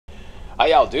How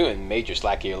y'all doing? Major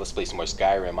Slack here. Let's play some more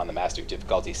Skyrim on the Master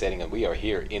difficulty setting, and we are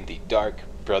here in the Dark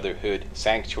Brotherhood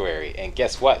Sanctuary. And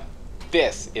guess what?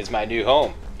 This is my new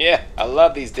home. Yeah, I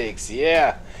love these digs.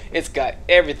 Yeah, it's got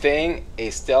everything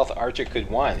a stealth archer could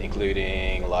want,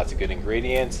 including lots of good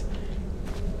ingredients.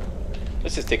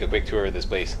 Let's just take a quick tour of this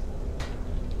place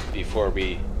before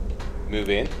we move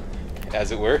in,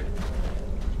 as it were.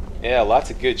 Yeah, lots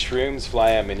of good shrooms,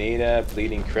 fly amanita,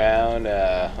 bleeding crown,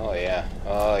 oh yeah,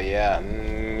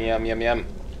 yum yum yum.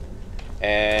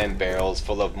 And barrels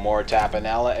full of more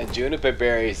tapenala and juniper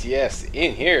berries. Yes,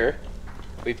 in here,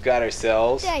 we've got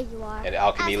ourselves there you are. An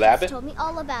alchemy Athens lab. Told me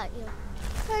all about you.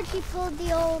 Heard you pulled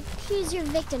the old choose your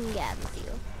victim gab with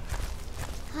you.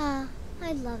 Ah,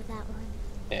 I love that one.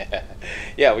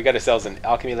 Yeah, we got ourselves an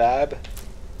alchemy lab.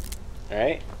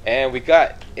 Alright, and we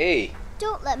got a...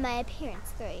 Don't let my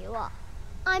appearance throw you off.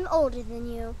 I'm older than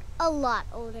you. A lot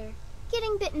older.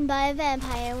 Getting bitten by a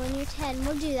vampire when you're 10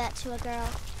 will do that to a girl.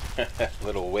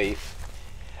 Little waif.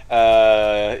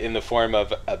 In the form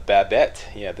of a Babette.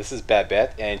 Yeah, this is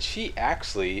Babette, and she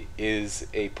actually is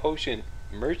a potion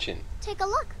merchant. Take a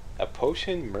look. A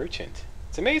potion merchant.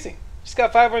 It's amazing. She's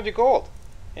got 500 gold.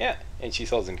 Yeah, and she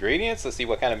sells ingredients. Let's see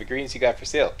what kind of ingredients you got for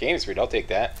sale. Games Fruit, I'll take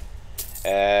that.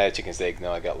 Chicken steak,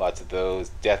 no, I got lots of those.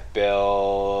 Death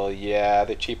Bell, yeah,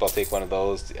 they're cheap, I'll take one of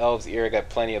those. Elves Ear, I got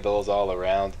plenty of those all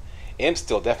around. Imps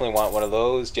still definitely want one of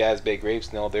those. Jazz Bay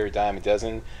Grapes, no, they're a dime a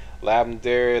dozen.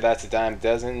 Lavender, that's a dime a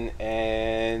dozen.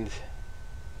 And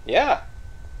yeah,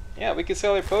 we can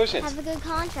sell our potions. Have a good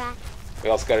contract. We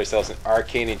also got ourselves an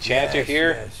arcane enchanter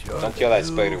here. Don't kill that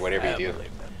spider, whatever you do.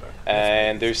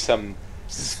 And there's some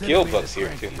skill books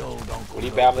here too. What are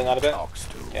you babbling on about?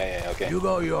 Yeah, okay. You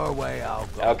go your way, I'll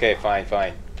go. Okay,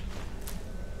 fine.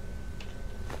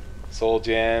 Soul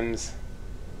gems.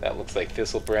 That looks like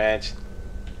thistle branch.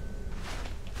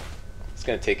 It's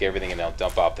gonna take everything and I'll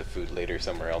dump off the food later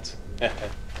somewhere else. The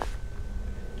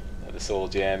soul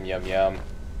gem, yum yum.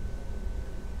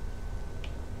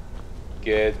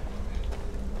 Good.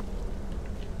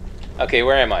 Okay,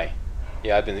 where am I?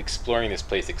 Yeah, I've been exploring this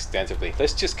place extensively.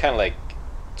 Let's just kind of like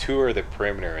tour the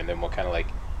perimeter, and then we'll kind of like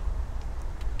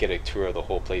get a tour of the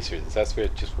whole place here. That's where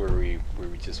we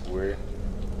just were.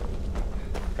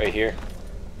 Right here.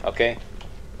 Okay.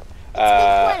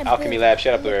 Alchemy lab,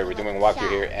 shut up there. We're doing a walkthrough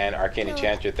here, and arcane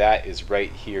enchanter. That is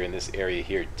right here in this area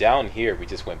here. Down here, we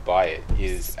just went by it.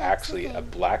 Is actually a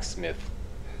blacksmith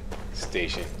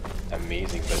station.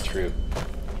 Amazing but true.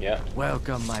 Yeah.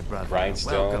 Welcome, my brother.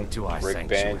 Grindstone, Welcome to our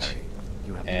workbench, sanctuary.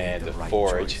 You have and made the right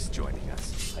forge, choice joining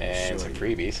us. and some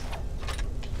freebies.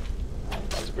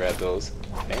 Let's grab those.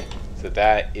 Okay, so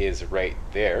that is right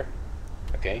there.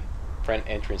 Okay, front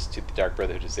entrance to the Dark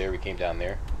Brotherhood is there. We came down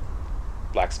there.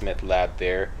 Blacksmith lab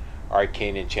there.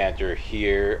 Arcane enchanter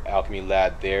here. Alchemy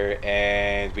lab there.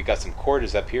 And we got some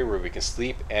quarters up here where we can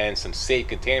sleep, and some safe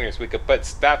containers we could put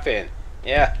stuff in.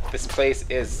 Yeah, this place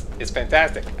is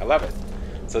fantastic. I love it.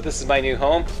 So this is my new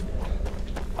home.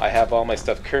 I have all my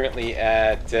stuff currently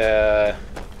at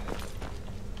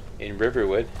in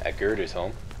Riverwood at Gerda's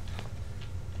home.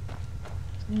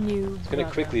 I'm gonna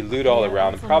quickly loot all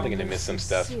around. I'm probably gonna miss some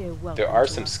stuff. There are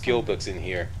some skill books in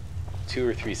here, 2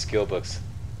 or 3 skill books.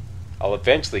 I'll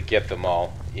eventually get them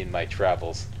all in my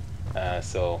travels.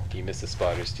 So if you miss the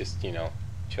spotters, just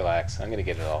chillax. I'm gonna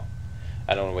get it all.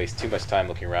 I don't want to waste too much time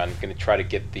looking around. I'm gonna try to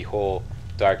get the whole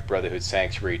Dark Brotherhood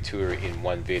Sanctuary tour in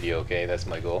one video. Okay, that's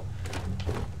my goal.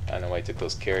 I don't know why I took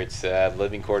those carrots.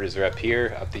 Living quarters are up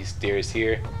here, up these stairs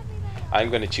here. I'm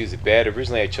going to choose a bed.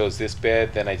 Originally I chose this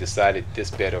bed, then I decided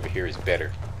this bed over here is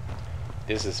better.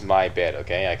 This is my bed,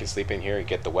 okay? I can sleep in here and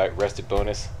get the rested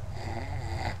bonus.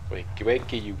 Wake you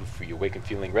wake and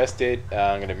feeling rested.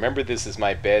 I'm going to remember this is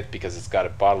my bed because it's got a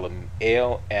bottle of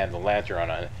ale and the lantern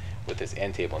on it with this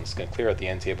end table. I'm just going to clear out the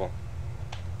end table.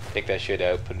 Take that shit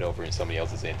out, put it over in somebody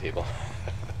else's end table.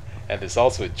 And there's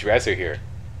also a dresser here.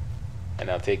 And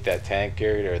I'll take that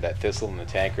tankard or that thistle and the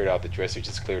tankard off the dresser,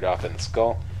 just cleared off in the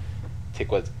skull.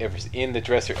 Take whatever's in the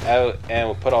dresser out, and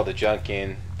we'll put all the junk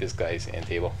in this guy's end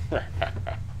table.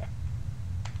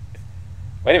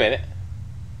 Wait a minute.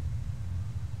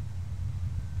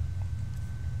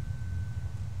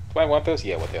 Do I want those?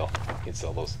 Yeah, what the hell? You can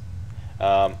sell those.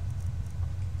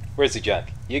 Where's the junk?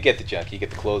 You get the junk. You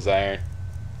get the clothes iron.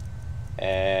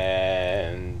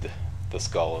 And the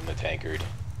skull and the tankard.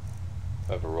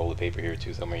 I have a roll of paper here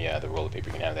too somewhere. Yeah, the roll of paper,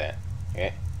 you can have that.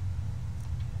 Okay.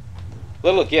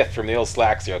 Little gift from the old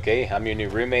Slackster, okay? I'm your new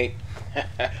roommate.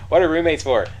 What are roommates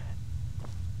for?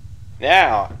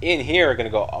 Now, in here are going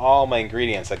to go all my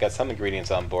ingredients. I got some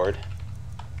ingredients on board.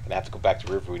 Gonna have to go back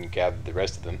to Riverwood and gather the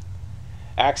rest of them.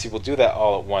 Actually, we'll do that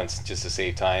all at once just to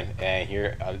save time. And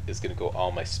here is going to go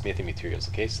all my smithing materials.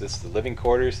 Okay, so this is the living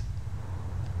quarters.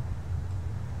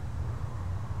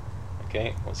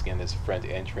 Okay, once again, this front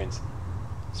entrance,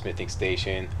 smithing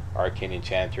station, arcane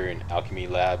enchanter, and alchemy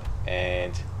lab,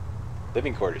 and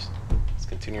living quarters. Let's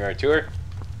continue our tour.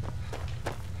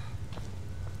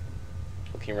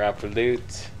 Looking around for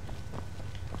loot.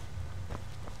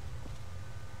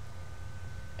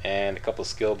 And a couple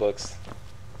skill books.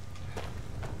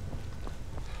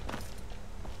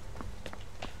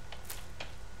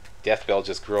 Death Bell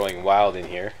just growing wild in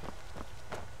here.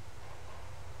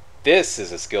 This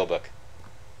is a skill book.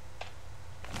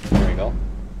 There we go.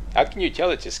 How can you tell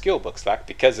it's a skill book, Slack?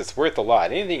 Because it's worth a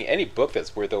lot. Any book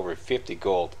that's worth over 50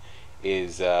 gold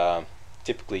is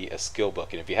typically a skill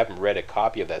book. And if you haven't read a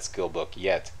copy of that skill book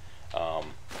yet,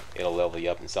 it'll level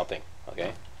you up in something.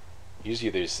 Okay.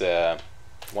 Usually there's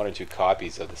 1 or 2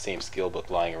 copies of the same skill book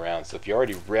lying around. So if you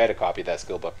already read a copy of that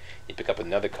skill book, you pick up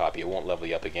another copy, it won't level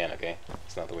you up again, okay?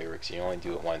 It's not the way it works. You only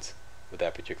do it once with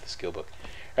that particular skill book.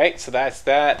 Right, so that's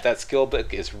that. That skill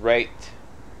book is right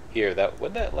here.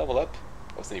 Would that level up?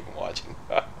 I wasn't even watching.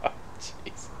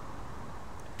 Jeez.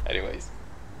 Anyways.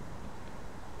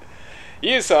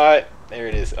 You saw it. There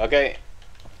it is. Okay.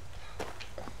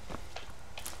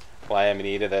 Fly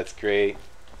Amanita, that's great.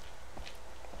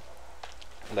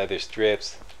 Leather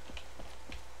strips.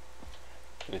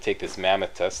 I'm going to take this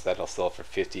mammoth tusk, that'll sell for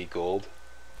 50 gold.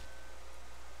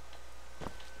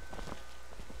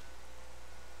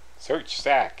 Search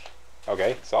sack.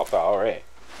 Okay, salt pile, alright.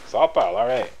 Salt pile,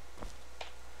 alright.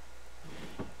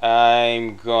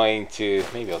 I'm going to,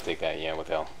 maybe I'll take that, yeah, what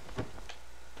the hell.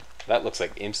 That looks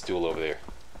like imp stool over there.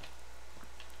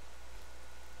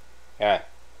 Yeah.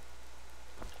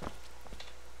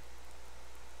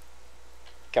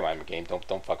 Come on, game,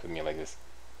 don't fuck with me like this.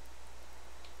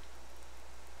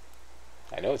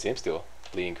 I know it's imp stool.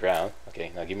 Bleeding crown.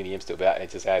 Okay, now give me the imp stool back. I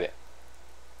just had it.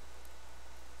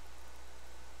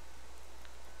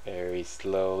 Very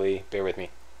slowly. Bear with me.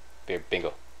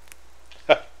 Bingo.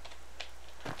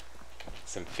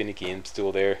 Some finicky imp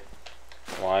stool there.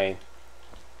 Wine.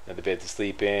 Another bed to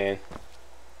sleep in.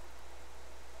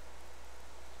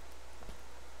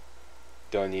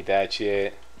 Don't need that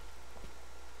shit.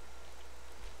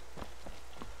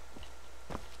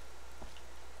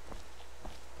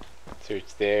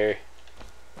 Search there.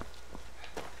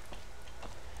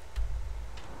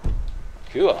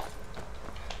 Cool.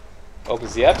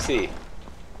 Opens the upsee.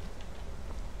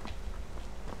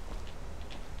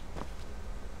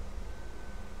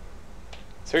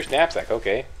 Search knapsack.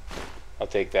 Okay. I'll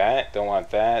take that. Don't want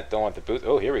that. Don't want the boot.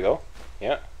 Oh, here we go.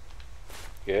 Yeah.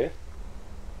 Good.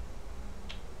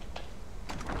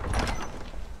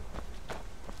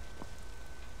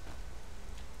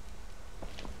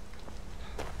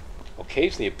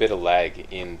 Occasionally a bit of lag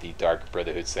in the Dark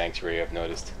Brotherhood Sanctuary, I've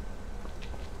noticed.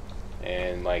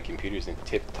 And my computer's in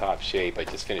tip-top shape. I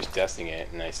just finished testing it,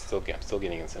 and I'm still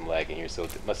getting some lag in here, so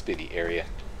it must be the area.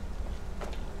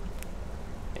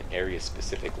 An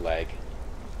area-specific lag.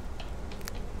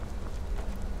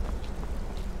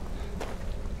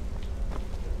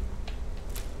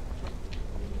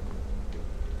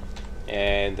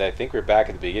 And I think we're back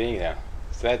at the beginning now.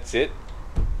 So that's it.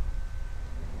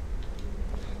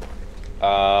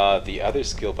 The other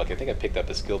skill book, I think I picked up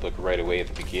the skill book right away at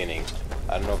the beginning.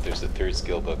 I don't know if there's a third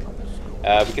skill book.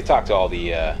 We could talk to all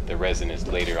the residents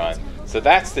later on. So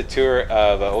that's the tour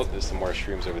of, oh, there's some more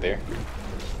shrooms over there.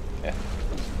 Yeah.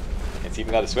 It's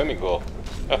even got a swimming pool.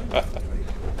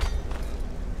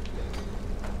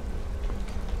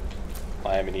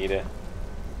 Fly Amanita.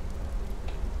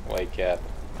 White cap.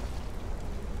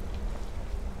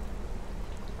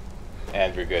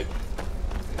 And we're good.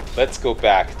 Let's go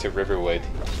back to Riverwood,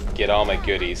 get all my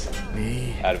goodies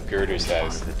out of Girder's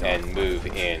house, and move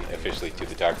in officially to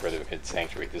the Dark Brotherhood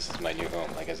Sanctuary. This is my new home,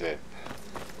 like I said.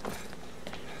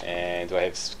 And do I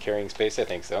have carrying space? I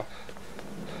think so.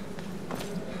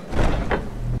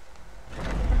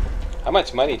 How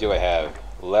much money do I have?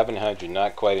 1100,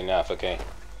 not quite enough, okay.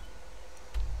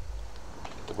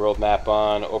 The world map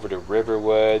on, over to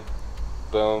Riverwood.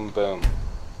 Boom, boom.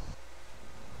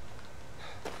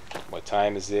 What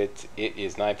time is it? It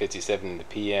is 9:57 in the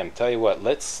PM. Tell you what,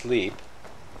 let's sleep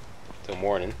till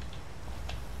morning.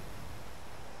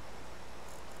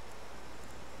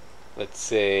 Let's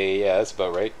say, yeah, that's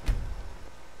about right.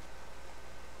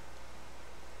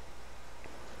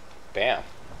 Bam.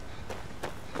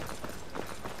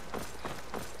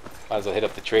 Might as well hit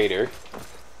up the trader.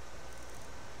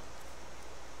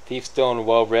 Thiefstone,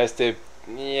 well rested.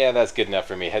 Yeah, that's good enough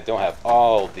for me. I don't have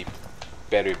all the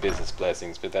better business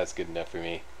blessings, but that's good enough for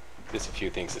me. Just a few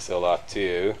things to sell off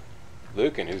too.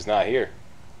 Lucan, who's not here.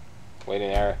 Wait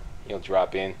an hour, he'll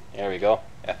drop in. There we go.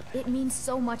 It means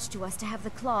so much to us to have the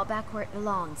claw back where it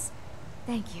belongs.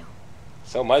 Thank you.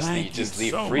 So much that you just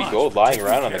leave free gold lying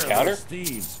around on the counter?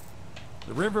 Thieves.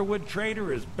 The Riverwood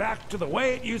Trader is back to the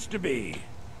way it used to be.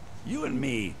 You and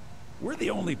me, we're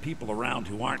the only people around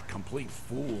who aren't complete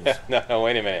fools. No,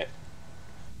 wait a minute.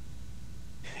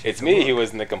 It's me who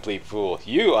wasn't the complete fool.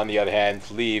 You, on the other hand,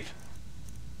 leave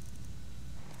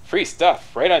free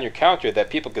stuff right on your counter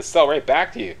that people could sell right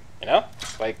back to you. You know?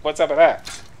 Like, what's up with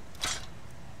that?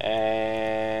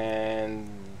 And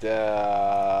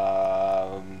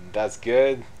that's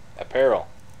good. Apparel.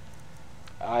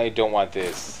 I don't want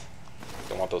this.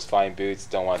 Don't want those fine boots.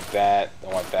 Don't want that.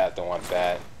 Don't want that. Don't want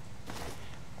that.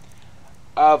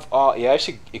 Of all, yeah, I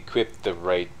should equip the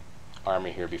right armor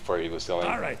here before you go selling.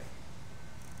 All right.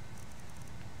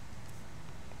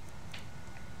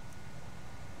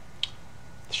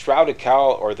 Shrouded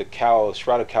Cowl or the cowl,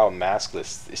 Shrouded Cowl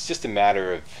maskless. It's just a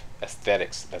matter of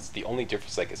aesthetics. That's the only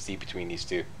difference I can see between these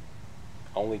two.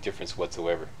 Only difference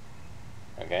whatsoever.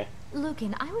 Okay?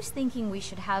 Lucan, I was thinking we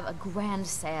should have a grand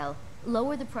sale.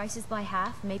 Lower the prices by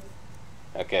half, maybe.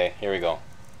 Okay, here we go.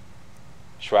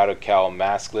 Shrouded Cowl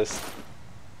maskless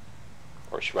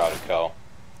or Shrouded Cowl.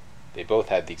 They both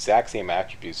have the exact same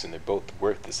attributes and they're both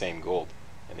worth the same gold.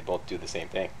 And they both do the same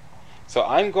thing. So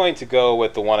I'm going to go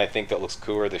with the one I think that looks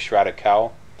cooler, the Shrouded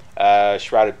Cowl.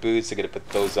 Shrouded boots, I'm going to put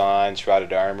those on.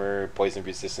 Shrouded armor, poison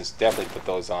resistance, definitely put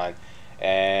those on.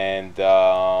 And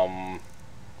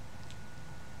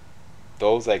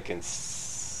those I can...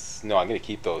 no, I'm going to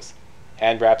keep those.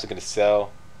 Hand wraps I'm going to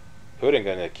sell. Hood I'm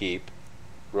going to keep.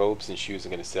 Robes and shoes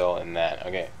I'm going to sell, and that.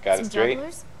 Okay, got it straight?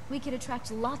 Jugglers? We could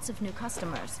attract lots of new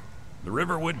customers. The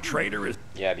Riverwood Trader is...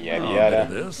 Yada, yada, a bit yada. of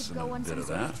this We could and go a on bit some of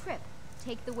sort that. of trip.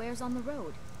 Take the wares on the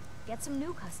road. Get some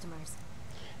new customers.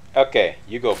 Okay,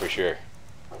 you go for sure.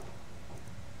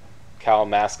 Cowl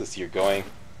maskless, you're going.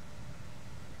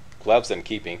 Gloves I'm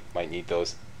keeping. Might need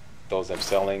those. Those I'm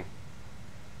selling.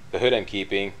 The hood I'm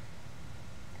keeping.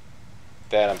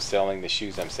 That I'm selling. The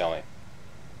shoes I'm selling.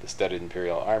 The studded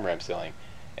Imperial armor I'm selling.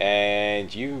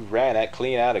 And you ran that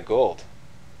clean out of gold.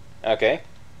 Okay.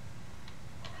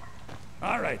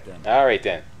 All right then. Alright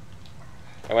then.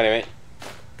 Oh, wait a minute.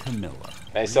 Camilla.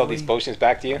 Can I sell these potions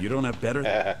back to you? You don't have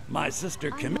better? My sister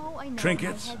Camilla. I know,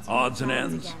 Trinkets, my head's odds and in the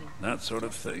clouds ends, again. that sort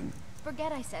of thing.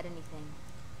 Forget I said anything.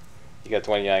 You got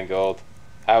 29 gold.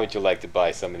 How would you like to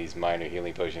buy some of these minor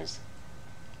healing potions?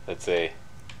 Let's say.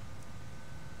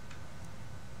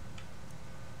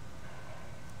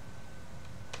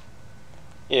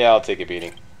 Yeah, I'll take a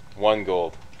beating. 1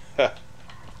 gold.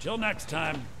 Till next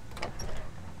time.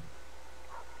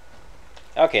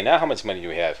 Okay, now how much money do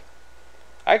we have?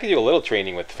 I could do a little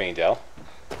training with Faendal.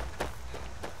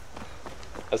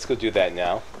 Let's go do that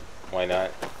now. Why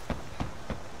not?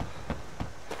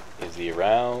 Is he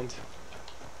around?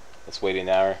 Let's wait an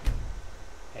hour.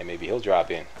 And maybe he'll drop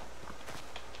in.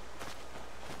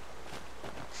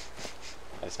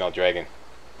 I smell dragon.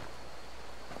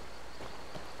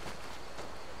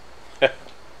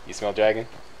 You smell dragon?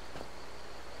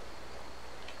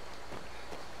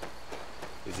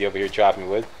 Is he over here chopping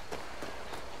wood?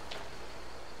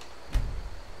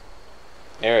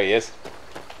 There he is.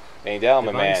 Faendal,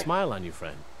 my man. Smile on you,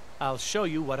 friend. I'll show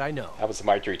you what I know. How was some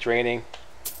archery training?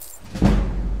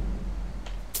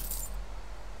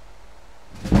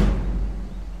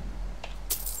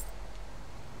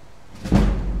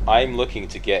 I'm looking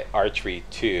to get archery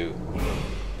to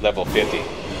level 50. And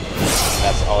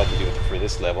that's all I can do for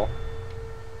this level.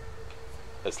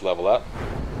 Let's level up.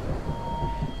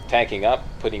 Tanking up,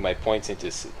 putting my points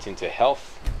into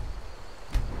health.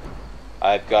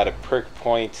 I've got a perk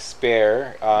point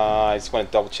spare. I just want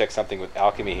to double check something with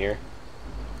alchemy here.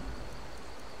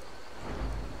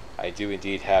 I do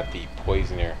indeed have the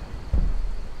poisoner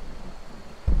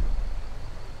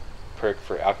perk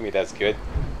for alchemy. That's good.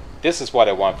 This is what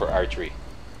I want for archery.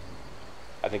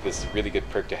 I think this is a really good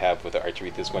perk to have with the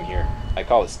archery. This one here, I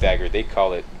call it stagger. They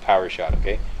call it power shot.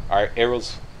 Okay, our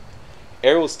arrows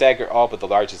stagger all but the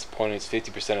largest opponents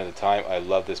 50% of the time. I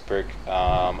love this perk.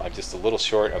 I'm just a little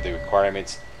short of the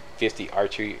requirements. 50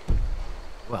 archery.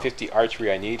 Well, 50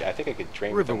 archery I need. I think I could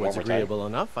train with them one Riverwood's more time. agreeable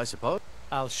enough, I suppose.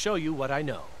 I'll show you what I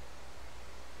know.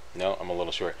 No, I'm a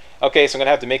little short. Okay, so I'm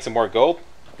gonna have to make some more gold.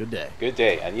 Good day. Good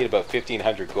day. I need about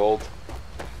 1,500 gold.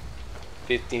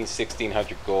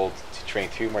 1,600 gold to train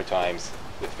 3 more times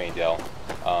with Faendal.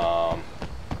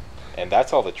 And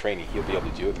that's all the training he'll be able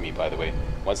to do with me, by the way.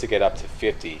 Once I get up to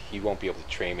 50, he won't be able to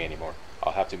train me anymore.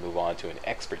 I'll have to move on to an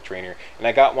expert trainer. And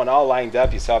I got one all lined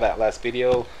up. You saw that last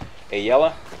video,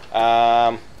 Ayala.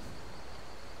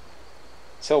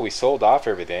 So we sold off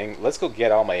everything. Let's go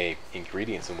get all my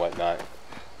ingredients and whatnot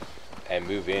and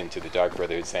move into the Dark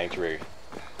Brotherhood Sanctuary.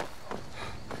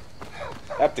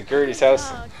 Up to Gertie's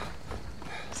house.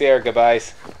 Say our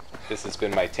goodbyes. This has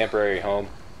been my temporary home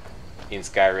in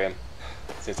Skyrim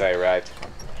since I arrived.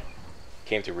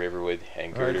 Came to Riverwood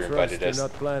and Gertie invited us.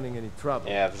 Not planning any trouble.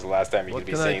 Yeah, this is the last time you're going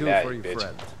to be saying What that, can I do for you,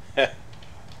 bitch. friend?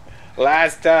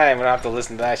 Last time. I don't have to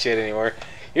listen to that shit anymore.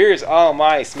 Here's all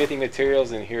my smithing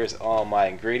materials and here's all my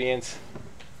ingredients.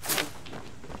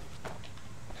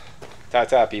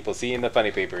 Ta-ta, people. See you in the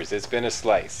funny papers. It's been a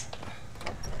slice.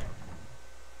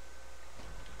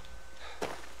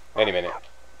 Wait a minute.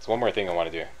 There's one more thing I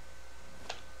want to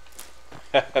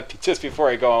do. Just before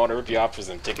I go, I want to rip you off for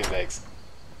some chicken legs.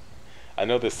 I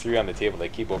know there's 3 on the table I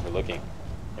keep overlooking.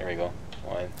 There we go.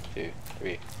 1, 2,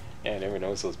 3. Yeah, I never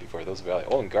noticed those before. Those are valid.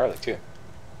 Oh, and garlic too.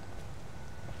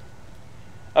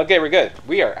 Okay, we're good.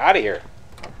 We are out of here.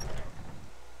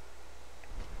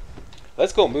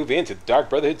 Let's go move into the Dark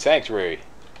Brotherhood Sanctuary. You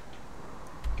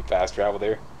can fast travel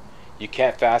there. You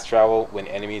can't fast travel when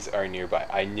enemies are nearby.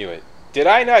 I knew it. Did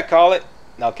I not call it?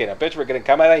 Okay, now bet you we're going to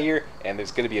come out of here and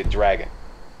there's going to be a dragon.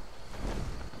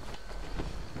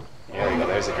 There we go,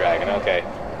 there's a dragon. Okay.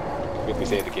 Quickly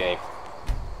save the game.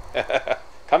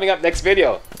 Coming up next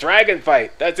video, dragon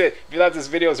fight. That's it. If you thought this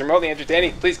video was remotely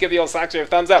entertaining, please give the old Slackster a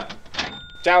thumbs up.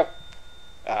 Ciao.